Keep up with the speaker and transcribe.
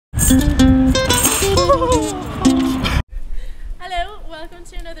Hello, welcome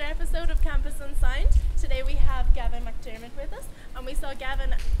to another episode of Campus Unsigned. Today we have Gavin MacDermott with us, and we saw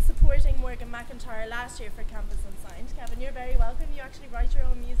Gavin supporting Morgan McIntyre last year for Campus Unsigned. Gavin, you're very welcome. You actually write your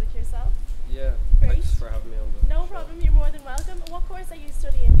own music yourself. Yeah, great. Thanks for having me on the No show. problem, you're more than welcome. What course are you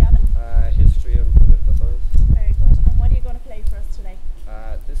studying, Gavin? History and political science. Very good. And what are you going to play for us today?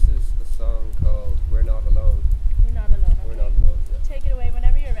 This is the song called We're Not Alone. We're Not Alone. We're Okay. Not Alone, yeah. Take it away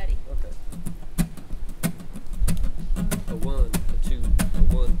whenever you're ready. Okay. A 1, a 2, a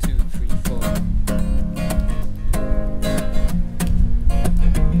 1, 2, 3, 4.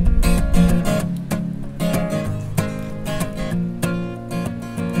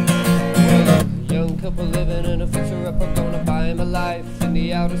 Young couple living in a fixer-upper, gonna buy him a life in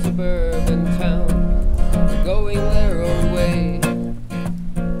the outer suburban town. They're going their own way.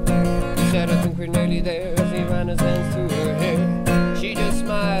 He said, I think we're nearly there, as he ran his hands through her hair. She just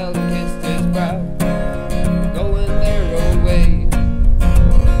smiled and kissed his brow. Going their own way.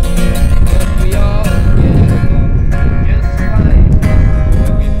 But we all get along just fine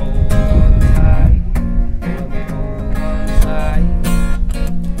when we hold on tight, when we hold on tight.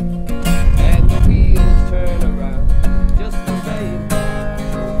 And the wheels turn around just the same.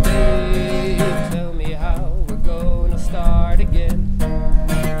 So babe, tell me how we're gonna start again.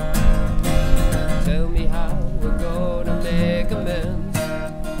 Tell me how we're gonna make amends.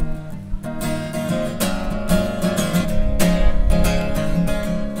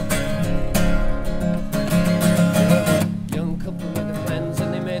 Young couple with their friends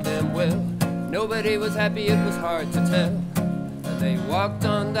and they made them well. Nobody was happy, it was hard to tell. And they walked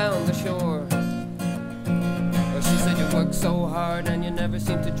on down the shore. Well, she said, you work so hard and you never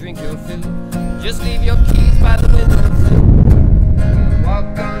seem to drink your fill. Just leave your keys by the windowsill. We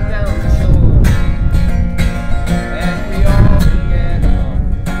walked on down the shore. And we all get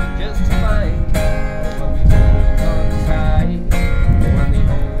along just fine when we hold on tight, when we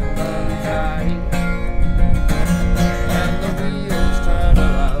hold on tight. And the wheels turn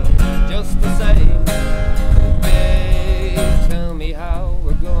around just the same. Babe, tell me how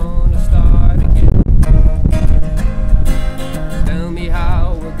we're gonna start again. Tell me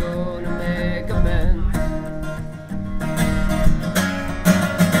how we're gonna make amends.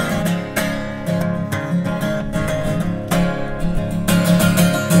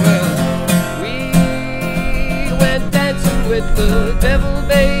 Well, we went dancing with the devil,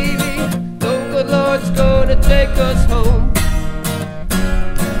 baby. The good Lord's gonna take us home.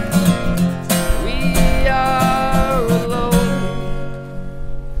 We are alone.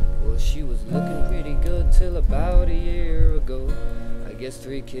 Well, she was looking pretty good till about a year ago. I guess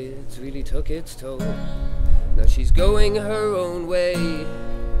 3 kids really took its toll. Now she's going her own way.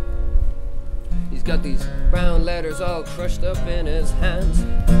 He's got these brown letters all crushed up in his hands.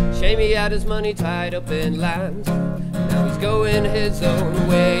 Shame he had his money tied up in land. Now he's going his own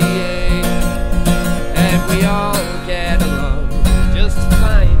way. And we all get along